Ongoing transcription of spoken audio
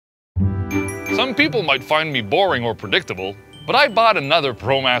Some people might find me boring or predictable, but I bought another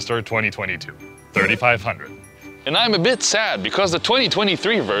ProMaster 2022, 3500. And I'm a bit sad because the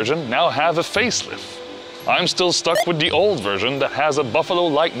 2023 version now have a facelift. I'm still stuck with the old version that has a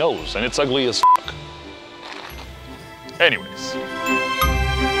buffalo-like nose and it's ugly as fuck. Anyways.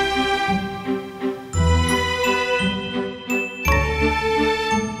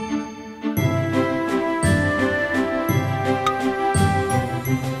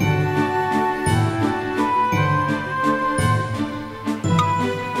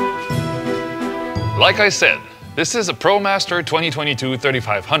 Like I said, this is a ProMaster 2022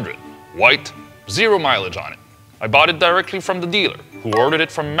 3500, white, 0 mileage on it. I bought it directly from the dealer, who ordered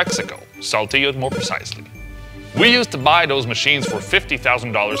it from Mexico, Saltillo more precisely. We used to buy those machines for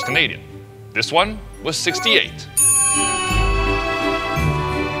 $50,000 Canadian. This one was 68.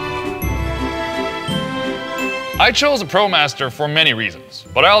 I chose a ProMaster for many reasons,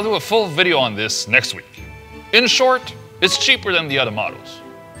 but I'll do a full video on this next week. In short, it's cheaper than the other models,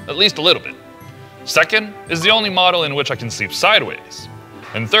 at least a little bit. Second, is the only model in which I can sleep sideways.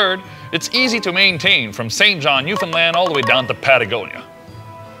 And third, it's easy to maintain from St. John, Newfoundland all the way down to Patagonia.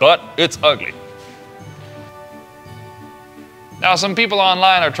 But it's ugly. Now some people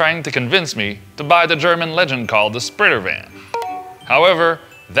online are trying to convince me to buy the German legend called the Sprinter van. However,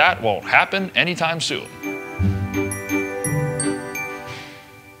 that won't happen anytime soon.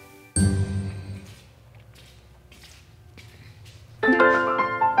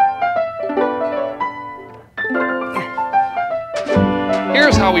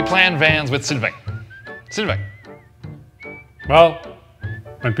 Here's how we plan vans with Sylvain. Sylvain. Well,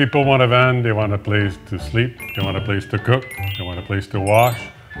 when people want a van, they want a place to sleep, they want a place to cook, they want a place to wash,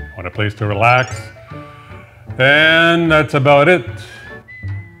 they want a place to relax, and that's about it.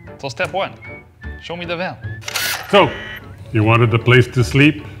 So step one, show me the van. So, you wanted the place to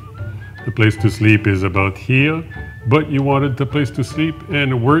sleep. The place to sleep is about here, but you wanted the place to sleep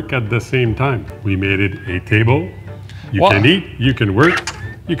and work at the same time. We made it a table. You can eat, you can work,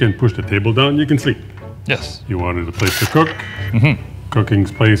 you can push the table down, you can sleep. Yes. You wanted a place to cook.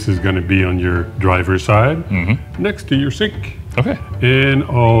 Cooking's place is going to be on your driver's side, next to your sink. Okay. And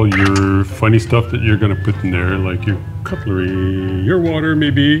all your funny stuff that you're going to put in there, like your cutlery, your water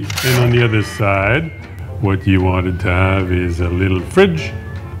maybe. And on the other side, what you wanted to have is a little fridge.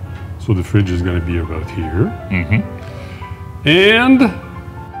 So the fridge is going to be about here. And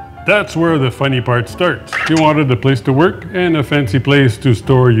that's where the funny part starts. You wanted a place to work and a fancy place to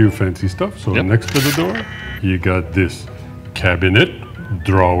store your fancy stuff. So next to the door, you got this cabinet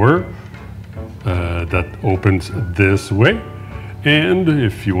drawer that opens this way. And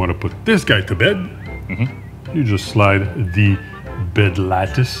if you want to put this guy to bed, you just slide the bed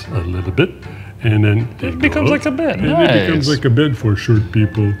lattice a little bit. And then it becomes like a bed. And it becomes like a bed for short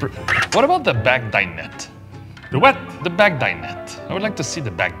people. What about the back dinette? The what? The back dinette. I would like to see the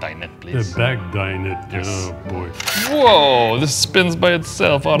back dinette, please. The back dinette. Yes. Oh boy. Whoa, this spins by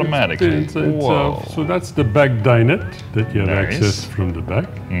itself automatically. Whoa. So that's the back dinette that you have access from the back.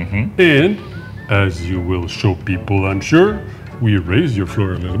 And as you will show people, I'm sure, we raise your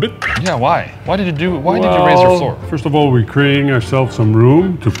floor a little bit. Yeah, why? Why did you raise your floor? First of all, we're creating ourselves some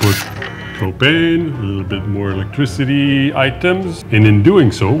room to put propane, a little bit more electricity items. And in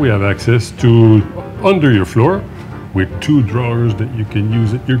doing so, we have access to under your floor with 2 drawers that you can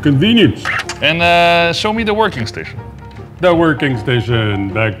use at your convenience. And show me the working station. The working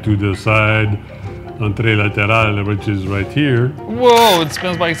station, back to the side, entrée latérale, which is right here. Whoa, it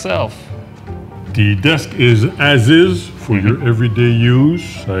spins by itself. The desk is as is for your everyday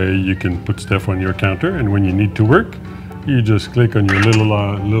use. You can put stuff on your counter, and when you need to work, you just click on your little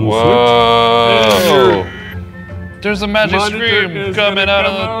Whoa. switch. There's a magic screen coming out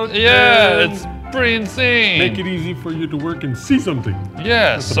of the... Yeah, it's pretty insane. Make it easy for you to work and see something.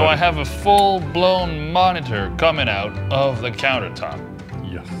 Yes, so I have a full-blown monitor coming out of the countertop.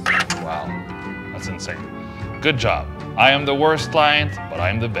 Yes. Wow, that's insane. Good job. I am the worst client, but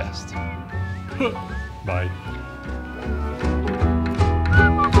I'm the best. Bye.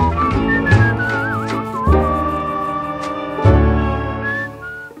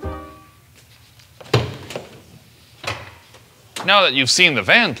 Now that you've seen the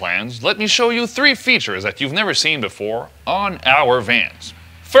van plans, let me show you 3 features that you've never seen before on our vans.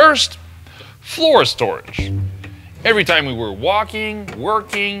 First, floor storage. Every time we were walking,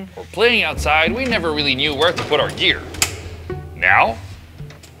 working, or playing outside, we never really knew where to put our gear. Now,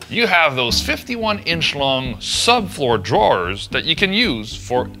 you have those 51-inch long subfloor drawers that you can use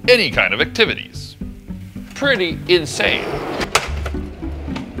for any kind of activities. Pretty insane.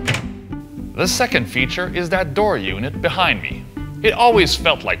 The second feature is that door unit behind me. It always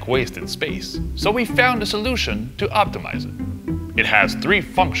felt like wasted space, so we found a solution to optimize it. It has 3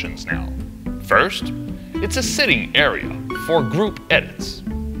 functions now. First, it's a sitting area for group edits.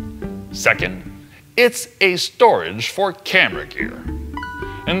 Second, it's a storage for camera gear.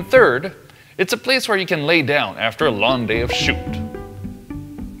 And third, it's a place where you can lay down after a long day of shoot.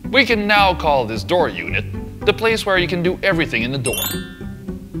 We can now call this door unit the place where you can do everything in the door.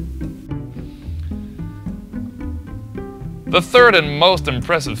 The third and most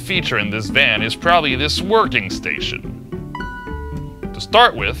impressive feature in this van is probably this working station. To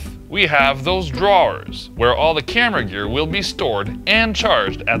start with, we have those drawers where all the camera gear will be stored and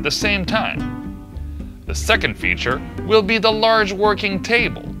charged at the same time. The second feature will be the large working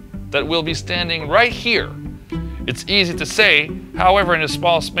table that will be standing right here. It's easy to say, however, in a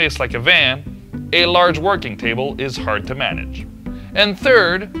small space like a van, a large working table is hard to manage. And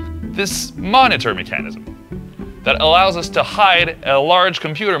third, this monitor mechanism that allows us to hide a large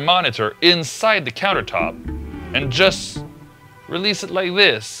computer monitor inside the countertop and just release it like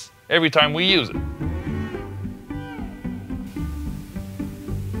this every time we use it.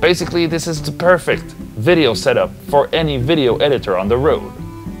 Basically, this is the perfect video setup for any video editor on the road.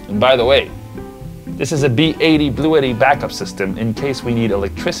 And by the way, this is a B80 Blue Eddy backup system in case we need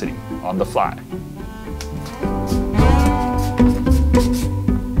electricity on the fly.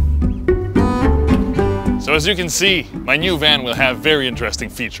 So as you can see, my new van will have very interesting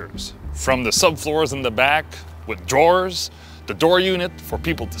features. From the subfloors in the back with drawers, the door unit for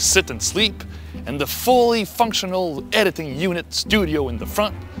people to sit and sleep, and the fully functional editing unit studio in the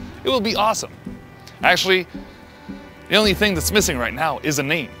front. It will be awesome. Actually, the only thing that's missing right now is a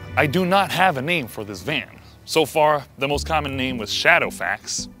name. I do not have a name for this van. So far, the most common name was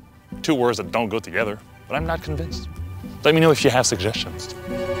Shadowfax. 2 words that don't go together, but I'm not convinced. Let me know if you have suggestions.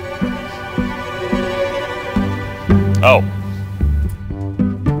 Oh.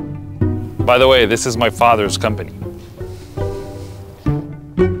 By the way, this is my father's company.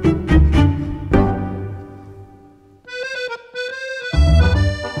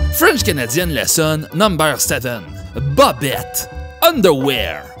 French-Canadian lesson number 7. Bobette.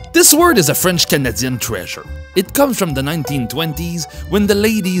 Underwear. This word is a French-Canadian treasure. It comes from the 1920s when the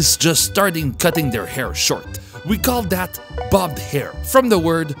ladies just started cutting their hair short. We call that bobbed hair, from the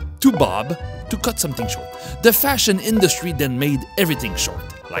word to bob, to cut something short. The fashion industry then made everything short,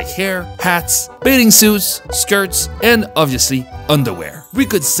 like hair, hats, bathing suits, skirts, and obviously underwear. We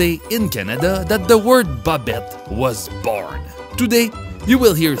could say in Canada that the word bobette was born. Today, you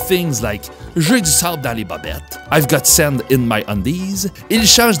will hear things like j'ai du sable dans les bobettes, I've got sand in my undies, il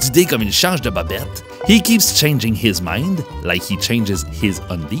change d'idée comme il change de bobette, he keeps changing his mind, like he changes his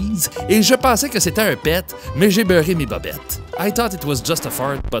undies, et je pensais que c'était un pet, mais j'ai beurré mes bobettes. I thought it was just a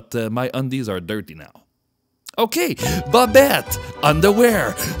fart, but my undies are dirty now. Okay, bobette,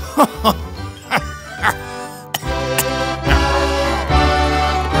 underwear.